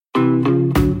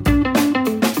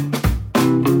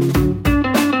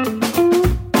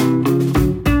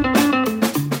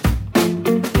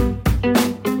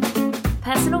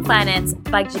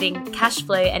budgeting, cash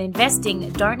flow, and investing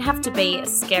don't have to be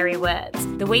scary words.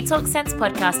 The We Talk Sense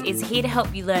podcast is here to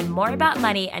help you learn more about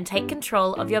money and take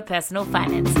control of your personal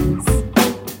finances.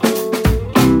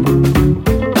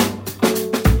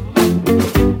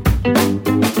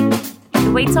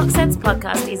 The We Talk Sense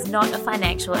podcast is not a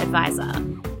financial advisor.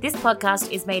 This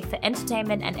podcast is made for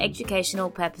entertainment and educational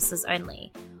purposes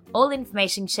only. All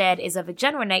information shared is of a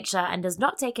general nature and does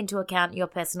not take into account your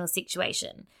personal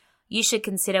situation. You should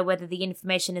consider whether the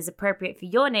information is appropriate for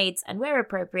your needs and, where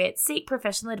appropriate, seek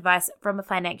professional advice from a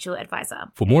financial advisor.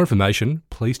 For more information,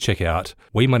 please check out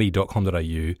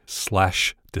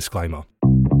wemoney.com.au/disclaimer.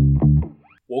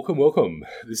 Welcome.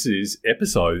 This is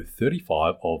episode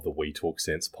 35 of the We Talk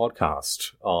Sense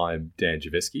podcast. I'm Dan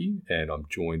Javeski and I'm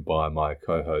joined by my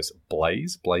co-host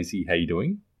Blaze. Blazey, how you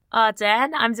doing? Oh,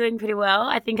 Dan, I'm doing pretty well.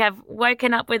 I think I've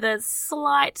woken up with a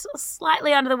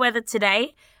slightly under the weather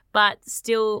today, but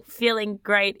still feeling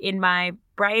great in my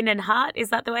brain and heart. Is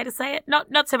that the way to say it?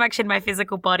 Not so much in my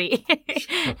physical body.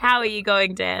 How are you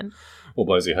going, Dan? Well,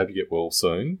 Blazey, I hope you get well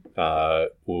soon. We're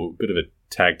a bit of a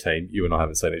tag team. You and I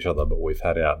haven't seen each other, but we've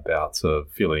had our bouts of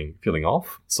feeling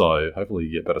off. So hopefully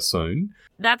you get better soon.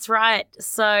 That's right.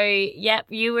 So, yep,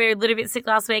 you were a little bit sick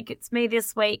last week. It's me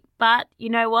this week. But you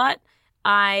know what?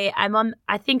 I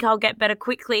think I'll get better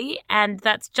quickly, and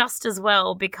that's just as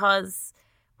well because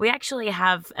we actually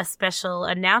have a special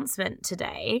announcement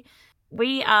today.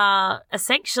 We are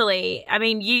essentially,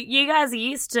 you guys are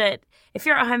used to it. If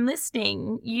you're at home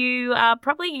listening, you are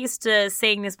probably used to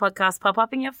seeing this podcast pop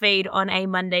up in your feed on a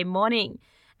Monday morning.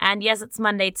 And yes, it's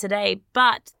Monday today,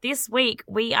 but this week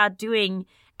we are doing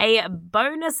a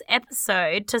bonus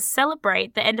episode to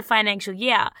celebrate the end of financial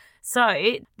year.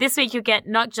 So this week you'll get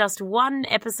not just one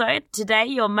episode, today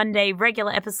your Monday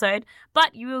regular episode,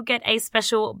 but you will get a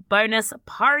special bonus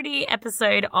party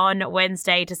episode on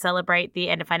Wednesday to celebrate the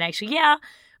end of financial year,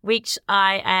 which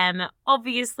I am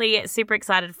obviously super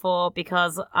excited for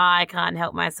because I can't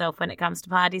help myself when it comes to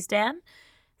parties, Dan.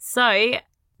 So,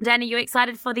 Dan, are you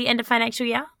excited for the end of financial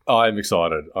year? I'm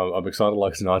excited. I'm excited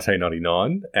like it's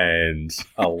 1999, and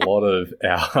a lot of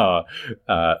our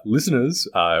listeners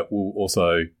will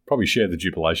also probably share the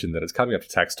jubilation that it's coming up to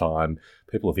tax time.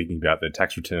 People are thinking about their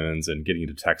tax returns and getting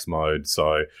into tax mode.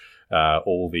 So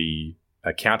all the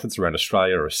accountants around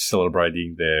Australia are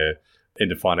celebrating their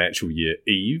end of financial year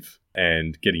eve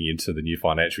and getting into the new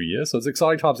financial year. So it's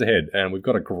exciting times ahead, and we've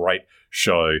got a great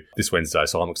show this Wednesday.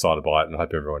 So I'm excited by it, and I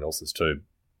hope everyone else is too.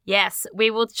 Yes,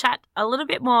 we will chat a little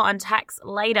bit more on tax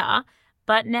later,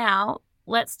 but now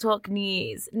let's talk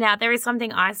news. Now, there is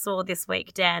something I saw this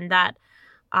week, Dan, that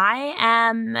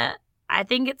I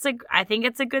think it's a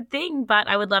good thing, but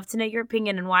I would love to know your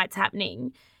opinion on why it's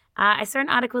happening. I saw an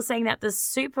article saying that the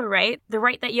super rate, the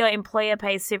rate that your employer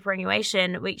pays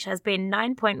superannuation, which has been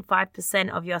 9.5%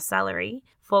 of your salary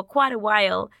for quite a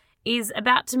while, is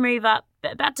about to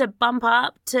bump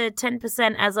up to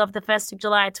 10% as of the 1st of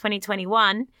July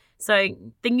 2021. So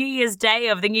the New Year's Day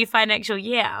of the new financial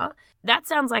year. That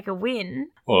sounds like a win.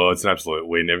 Well, it's an absolute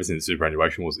win. Ever since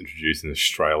superannuation was introduced in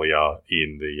Australia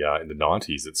in the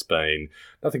 90s, it's been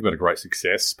nothing but a great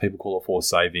success. People call it forced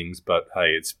savings, but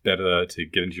hey, it's better to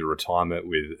get into your retirement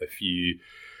with a few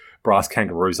brass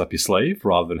kangaroos up your sleeve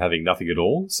rather than having nothing at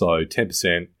all. So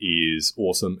 10% is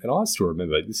awesome. And I still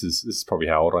remember, this is probably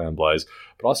how old I am, Blaze,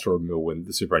 but I still remember when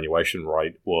the superannuation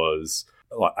rate was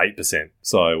like 8%.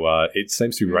 So it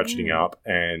seems to be ratcheting up,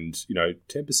 and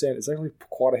 10% is actually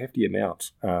quite a hefty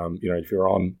amount. If you're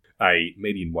on a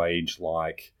median wage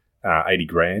like 80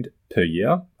 grand per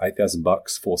year,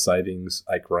 $8,000 for savings,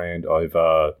 $8,000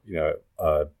 over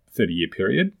a 30-year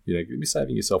period, you'll be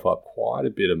saving yourself up quite a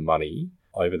bit of money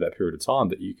over that period of time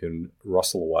that you can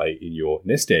rustle away in your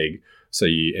nest egg so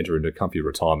you enter into comfy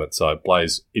retirement. So,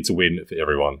 Blaze, it's a win for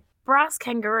everyone. Brass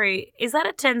kangaroo, is that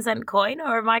a 10-cent coin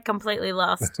or am I completely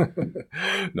lost?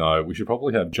 No, we should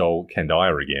probably have Joel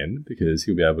Kandaya again because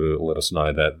he'll be able to let us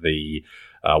know that the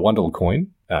 $1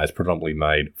 coin is predominantly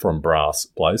made from brass,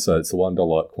 Blaze. So it's the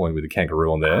 $1 coin with a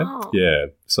kangaroo on there. Oh. Yeah,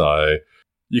 so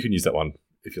you can use that one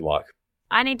if you like.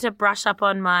 I need to brush up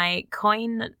on my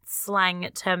coin slang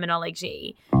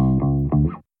terminology.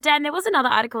 Dan, there was another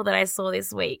article that I saw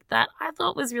this week that I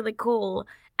thought was really cool.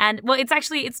 And, well,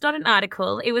 it's not an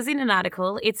article. It was in an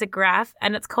article. It's a graph,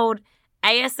 and it's called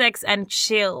ASX and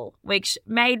Chill, which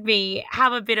made me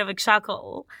have a bit of a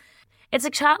chuckle. It's a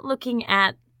chart looking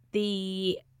at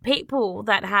the people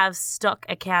that have stock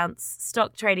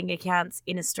trading accounts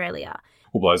in Australia.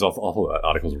 Well, Blaze, I thought that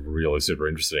article was really super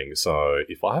interesting. So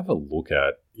if I have a look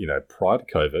at, prior to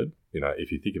COVID,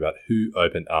 if you think about who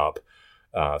opened up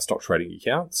stock trading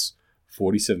accounts,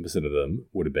 47% of them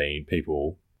would have been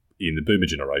people in the boomer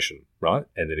generation, right?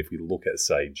 And then if we look at,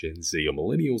 say, Gen Z or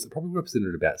millennials, they're probably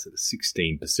represented about sort of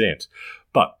 16%.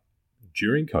 But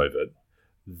during COVID,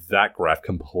 that graph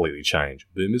completely changed.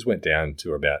 Boomers went down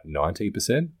to about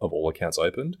 19% of all accounts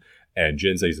opened, and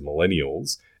Gen Zs and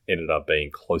millennials ended up being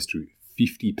close to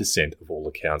 50% of all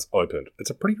accounts opened. It's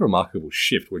a pretty remarkable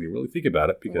shift when you really think about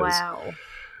it, because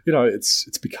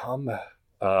it's become a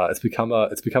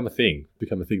thing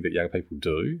that young people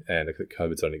do, and I think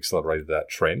COVID's only accelerated that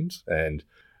trend. And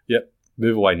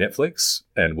move away Netflix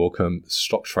and welcome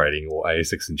stock trading or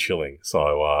ASX and chilling.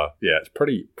 So it's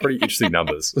pretty interesting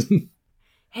numbers.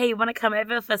 Hey, you want to come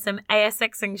over for some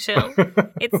ASX and chill?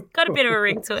 It's got a bit of a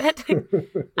ring to it.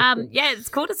 It's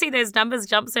cool to see those numbers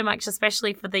jump so much,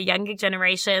 especially for the younger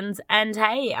generations. And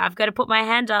hey, I've got to put my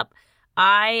hand up.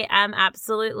 I am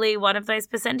absolutely one of those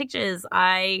percentages.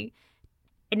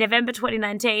 In November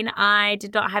 2019, I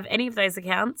did not have any of those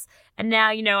accounts. And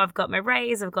now, I've got my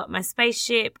Raise, I've got my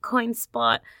Spaceship,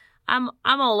 CoinSpot. I'm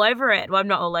all over it. Well, I'm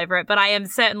not all over it, but I am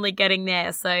certainly getting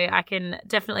there. So I can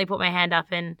definitely put my hand up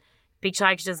and be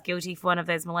charged as guilty for one of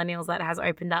those millennials that has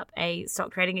opened up a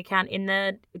stock trading account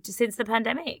since the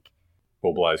pandemic.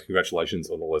 Well, Blaze, congratulations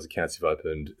on all those accounts you've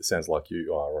opened. It sounds like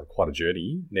you are on quite a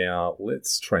journey. Now,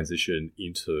 let's transition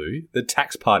into the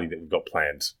tax party that we've got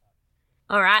planned.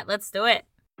 All right, let's do it.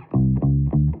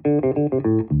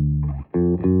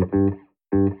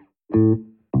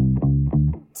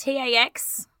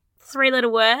 TAX, 3-letter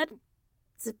word.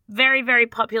 It's very, very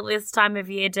popular this time of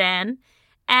year, Dan.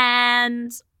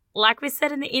 And like we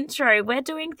said in the intro, we're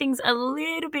doing things a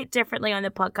little bit differently on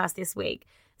the podcast this week.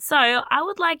 So I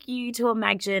would like you to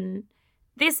imagine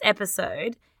this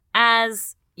episode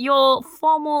as your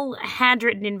formal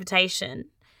handwritten invitation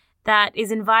that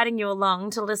is inviting you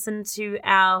along to listen to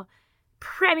our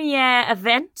premiere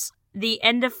event, the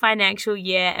end of financial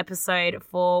year episode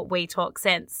for We Talk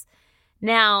Sense.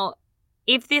 Now,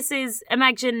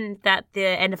 imagine that the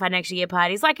end of financial year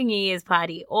party is like a New Year's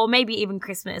party or maybe even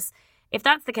Christmas. If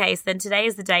that's the case, then today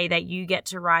is the day that you get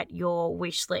to write your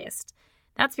wish list.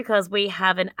 That's because we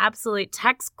have an absolute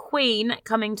tax queen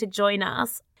coming to join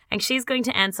us, and she's going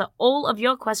to answer all of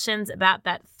your questions about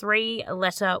that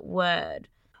 3-letter word.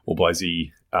 Well,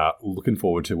 Blasey, looking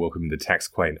forward to welcoming the tax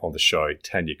queen on the show,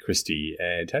 Tanya Christie.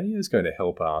 And Tanya is going to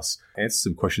help us answer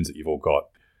some questions that you've all got.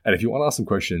 And if you want to ask some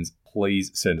questions,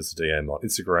 please send us a DM on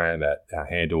Instagram at our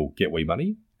handle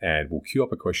GetWeMoney, and we'll queue up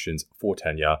the questions for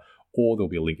Tanya, or there'll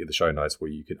be a link in the show notes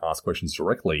where you can ask questions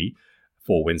directly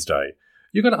for Wednesday.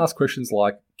 You're going to ask questions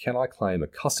like, can I claim a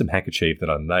custom handkerchief that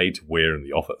I made to wear in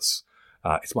the office?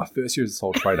 It's my first year as a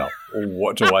sole trader. Or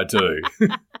what do I do?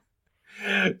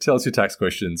 Tell us your tax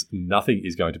questions. Nothing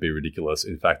is going to be ridiculous.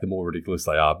 In fact, the more ridiculous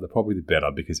they are, the probably the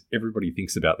better, because everybody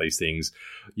thinks about these things.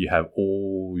 You have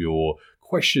all your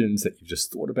questions that you've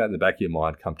just thought about in the back of your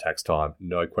mind come tax time.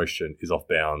 No question is off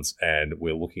bounds, and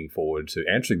we're looking forward to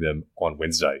answering them on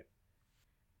Wednesday.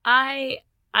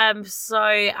 I'm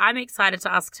excited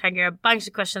to ask Tanya a bunch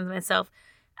of questions myself.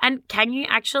 And can you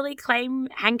actually claim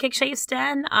handkerchiefs,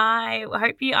 Dan? I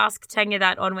hope you ask Tanya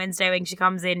that on Wednesday when she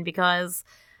comes in, because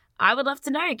I would love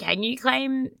to know, can you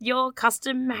claim your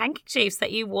custom handkerchiefs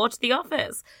that you wore to the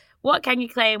office? What can you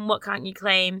claim? What can't you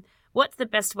claim? What's the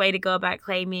best way to go about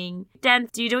claiming? Dan,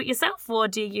 do you do it yourself or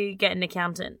do you get an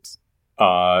accountant?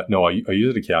 No, I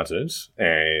use an accountant,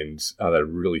 and they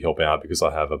really help out because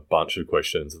I have a bunch of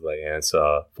questions that they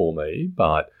answer for me.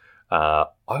 But I'm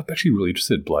actually really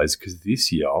interested, Blaze, because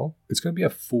this year it's going to be a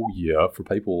full year for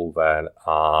people that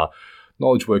are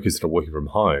knowledge workers that are working from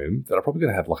home, that are probably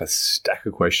going to have like a stack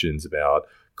of questions about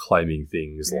claiming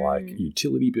things like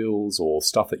utility bills or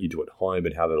stuff that you do at home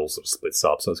and how that all sort of splits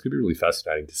up. So it's going to be really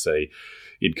fascinating to see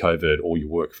in COVID all your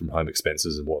work from home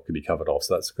expenses and what can be covered off.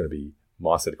 So that's going to be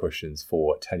my set of questions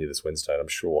for Tanya this Wednesday, and I'm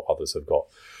sure others have got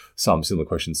some similar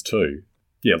questions too.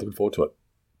 Yeah, looking forward to it.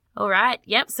 All right.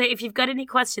 Yep. So if you've got any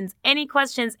questions,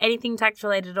 anything tax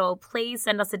related at all, please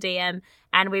send us a DM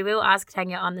and we will ask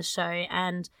Tanya on the show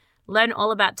and learn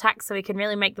all about tax so we can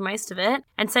really make the most of it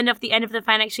and send off the end of the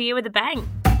financial year with a bang.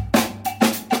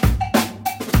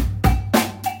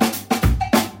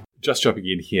 Just jumping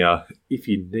in here, if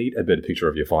you need a better picture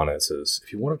of your finances,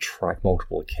 if you want to track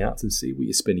multiple accounts and see where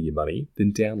you're spending your money,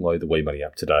 then download the WeMoney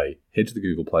app today. Head to the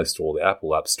Google Play Store, the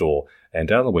Apple App Store, and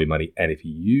download WeMoney. And if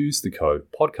you use the code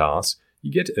podcast,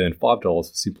 you get to earn $5 for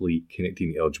simply connecting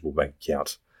an eligible bank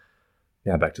account.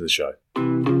 Now back to the show.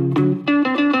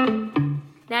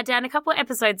 Now, Dan, a couple of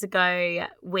episodes ago,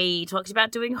 we talked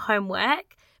about doing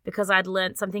homework because I'd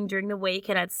learned something during the week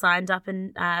and I'd signed up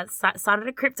and started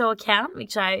a crypto account,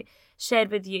 which I shared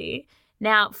with you.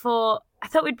 Now, for I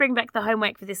thought we'd bring back the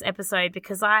homework for this episode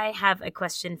because I have a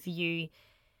question for you.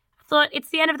 I thought it's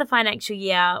the end of the financial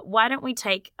year. Why don't we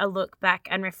take a look back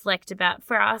and reflect about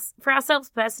for ourselves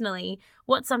personally,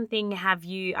 what something have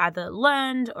you either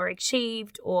learned or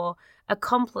achieved or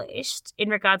accomplished in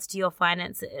regards to your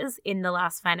finances in the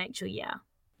last financial year?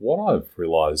 What I've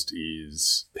realised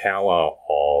is the power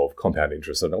of compound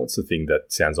interest. I know it's the thing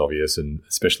that sounds obvious, and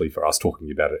especially for us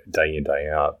talking about it day in, day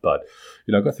out. But,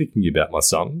 I got thinking about my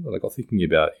son, and I got thinking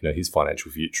about, his financial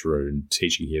future and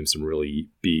teaching him some really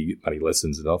big money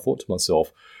lessons. And I thought to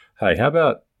myself, hey, how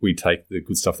about we take the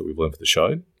good stuff that we've learned for the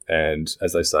show and,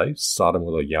 as they say, start them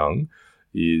while they're young,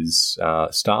 is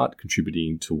start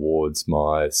contributing towards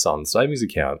my son's savings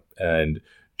account and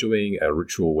doing a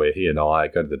ritual where he and I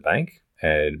go to the bank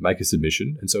and make a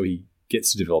submission. And so he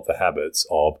gets to develop the habits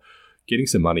of getting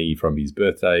some money from his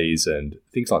birthdays and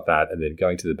things like that, and then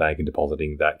going to the bank and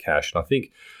depositing that cash. And I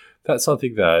think that's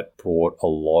something that brought a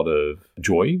lot of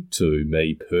joy to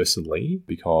me personally,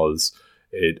 because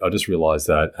I just realized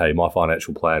that, hey, my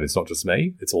financial plan is not just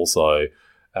me, it's also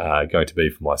going to be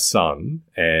for my son.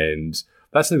 And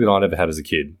that's something that I never had as a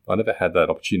kid. I never had that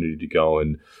opportunity to go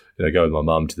and go with my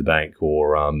mum to the bank,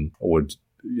 or I would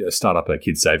start up a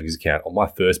kid's savings account. On my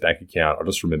first bank account, I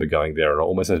just remember going there and I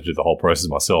almost had to do the whole process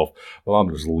myself. My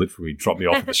mum just literally dropped me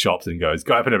off at the shops and goes,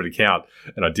 go open up an account.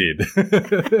 And I did.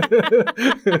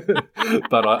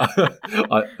 But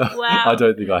I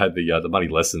don't think I had the money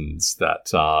lessons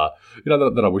that,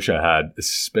 that I wish I had,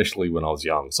 especially when I was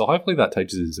young. So hopefully that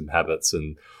teaches him some habits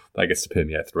and that gets to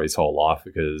permeate through his whole life,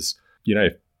 because,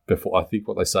 before, I think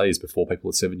what they say is before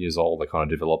people are 7 years old, they kind of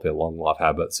develop their long life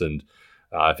habits. And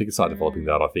if he could start developing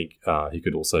that, I think he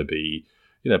could also be,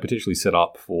 potentially set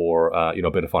up for, a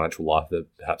better financial life than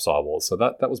perhaps I was. So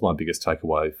that was my biggest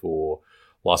takeaway for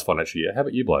last financial year. How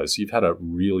about you, Blaze? You've had a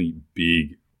really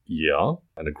big year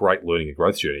and a great learning and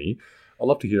growth journey. I'd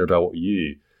love to hear about what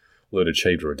you learned,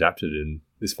 achieved, or adapted in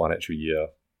this financial year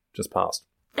just past.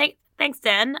 Thanks,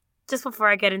 Dan. Just before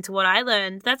I get into what I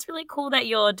learned, that's really cool that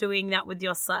you're doing that with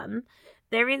your son.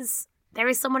 There is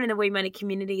someone in the Wee Money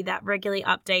community that regularly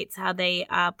updates how they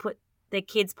put their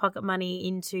kids' pocket money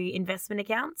into investment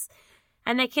accounts.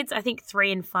 And their kids, I think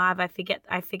 3 and 5, I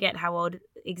forget how old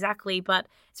exactly, but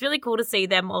it's really cool to see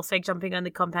them also jumping on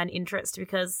the compound interest,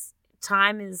 because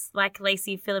time is, like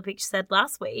Lacey Philippich said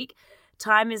last week,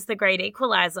 time is the great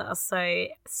equalizer. So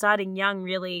starting young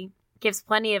really gives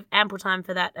plenty of ample time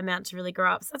for that amount to really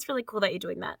grow up. So that's really cool that you're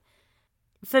doing that.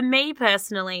 For me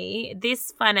personally,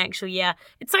 this financial year,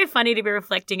 it's so funny to be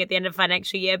reflecting at the end of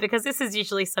financial year, because this is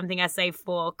usually something I save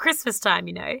for Christmas time,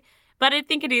 But I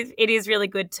think it is really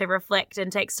good to reflect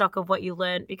and take stock of what you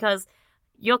learned, because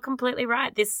you're completely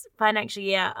right. This financial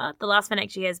year, the last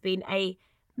financial year, has been a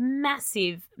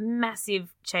massive,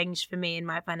 massive change for me in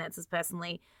my finances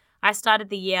personally. I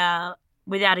started the year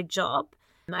without a job.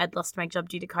 I'd lost my job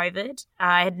due to COVID.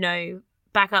 I had no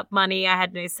backup money. I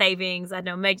had no savings. I had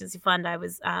no emergency fund. I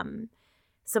was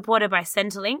supported by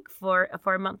Centrelink for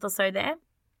a month or so there.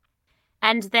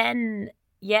 And then,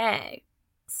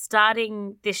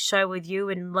 starting this show with you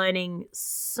and learning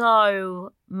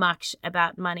so much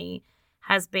about money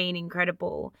has been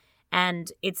incredible.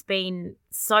 And it's been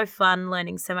so fun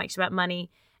learning so much about money.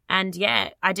 And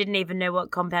I didn't even know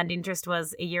what compound interest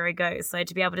was a year ago. So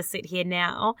to be able to sit here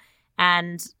now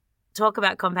and talk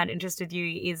about compound interest with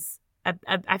you is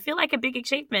I feel like a big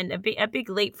achievement, a big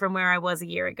leap from where I was a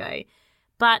year ago.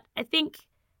 But I think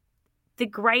the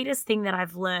greatest thing that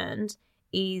I've learned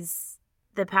is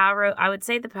the power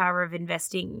of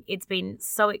investing. It's been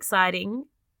so exciting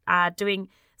doing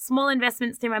small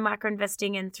investments through my micro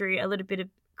investing and through a little bit of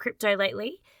crypto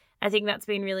lately. I think that's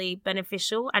been really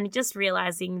beneficial, and just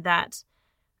realizing that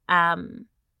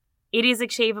it is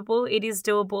achievable, it is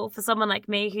doable for someone like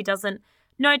me who doesn't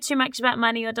know too much about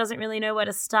money or doesn't really know where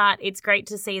to start. It's great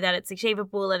to see that it's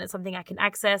achievable and it's something I can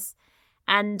access.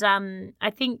 And I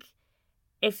think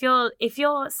if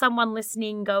you're someone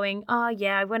listening going, oh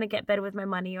yeah, I want to get better with my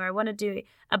money, or I want to do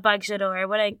a budget, or I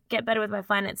want to get better with my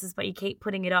finances, but you keep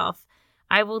putting it off,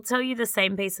 I will tell you the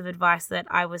same piece of advice that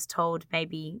I was told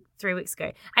maybe 3 weeks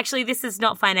ago. Actually, this is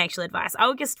not financial advice.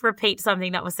 I'll just repeat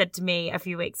something that was said to me a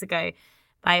few weeks ago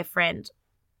by a friend.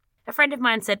 A friend of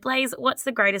mine said, Blaze, what's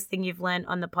the greatest thing you've learned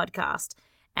on the podcast?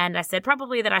 And I said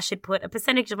probably that I should put a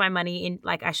percentage of my money in,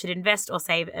 like I should invest or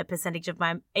save a percentage of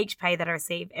my each pay that I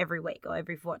receive every week or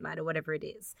every fortnight or whatever it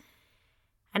is.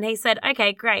 And he said,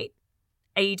 okay, great.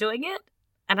 Are you doing it?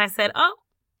 And I said, oh,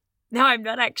 no, I'm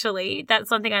not actually. That's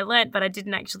something I learned, but I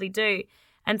didn't actually do.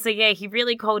 And so, he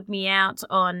really called me out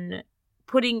on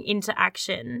putting into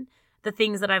action the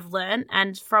things that I've learned.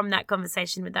 And from that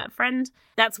conversation with that friend,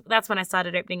 that's when I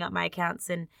started opening up my accounts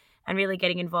and really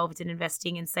getting involved in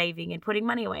investing and saving and putting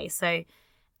money away. So,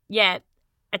 yeah,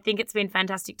 I think it's been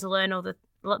fantastic to learn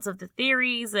lots of the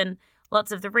theories and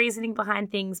lots of the reasoning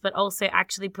behind things, but also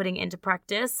actually putting it into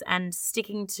practice and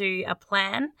sticking to a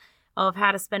plan of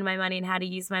how to spend my money and how to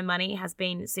use my money has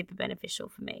been super beneficial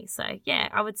for me. So, yeah,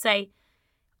 I would say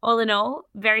all in all,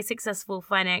 very successful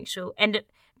financial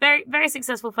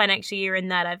year in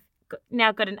that I've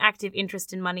now got an active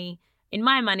interest in my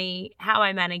money, how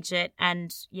I manage it,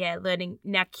 and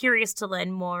curious to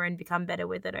learn more and become better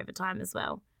with it over time as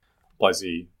well.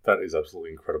 Blazey, that is absolutely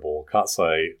incredible. Can't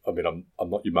say, I mean, I'm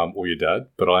not your mum or your dad,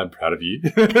 but I am proud of you.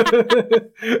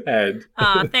 And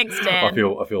thanks, Dan.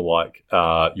 I feel like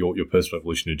your personal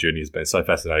evolutionary journey has been so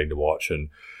fascinating to watch, and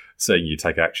seeing you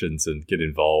take actions and get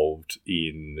involved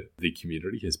in the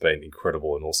community has been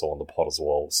incredible, and also on the pod as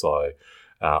well. So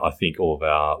I think all of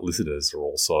our listeners are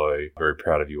also very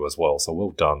proud of you as well. So well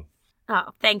done.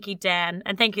 Oh, thank you, Dan.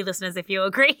 And thank you, listeners, if you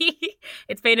agree.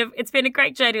 It's been a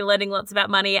great journey learning lots about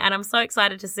money, and I'm so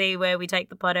excited to see where we take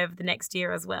the pod over the next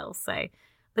year as well. So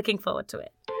looking forward to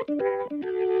it.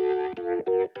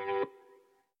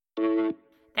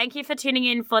 Thank you for tuning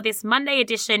in for this Monday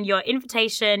edition, your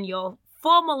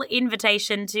formal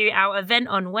invitation to our event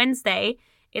on Wednesday.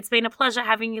 It's been a pleasure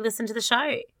having you listen to the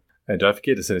show. And don't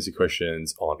forget to send us your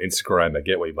questions on Instagram at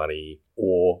GetWeMoney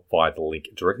or via the link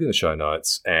directly in the show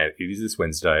notes. And it is this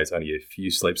Wednesday. It's only a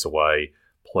few sleeps away.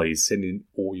 Please send in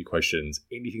all your questions,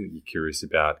 anything that you're curious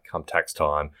about. Come tax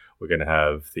time, we're going to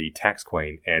have the tax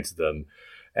queen answer them.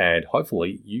 And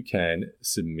hopefully you can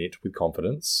submit with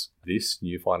confidence this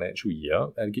new financial year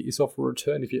and get yourself a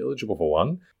return if you're eligible for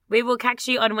one. We will catch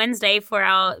you on Wednesday for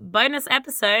our bonus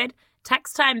episode.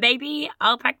 Tax time, baby.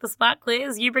 I'll pack the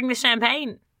sparklers. You bring the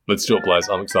champagne. Let's do it, Blaze.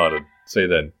 I'm excited. See you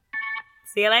then.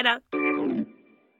 See you later.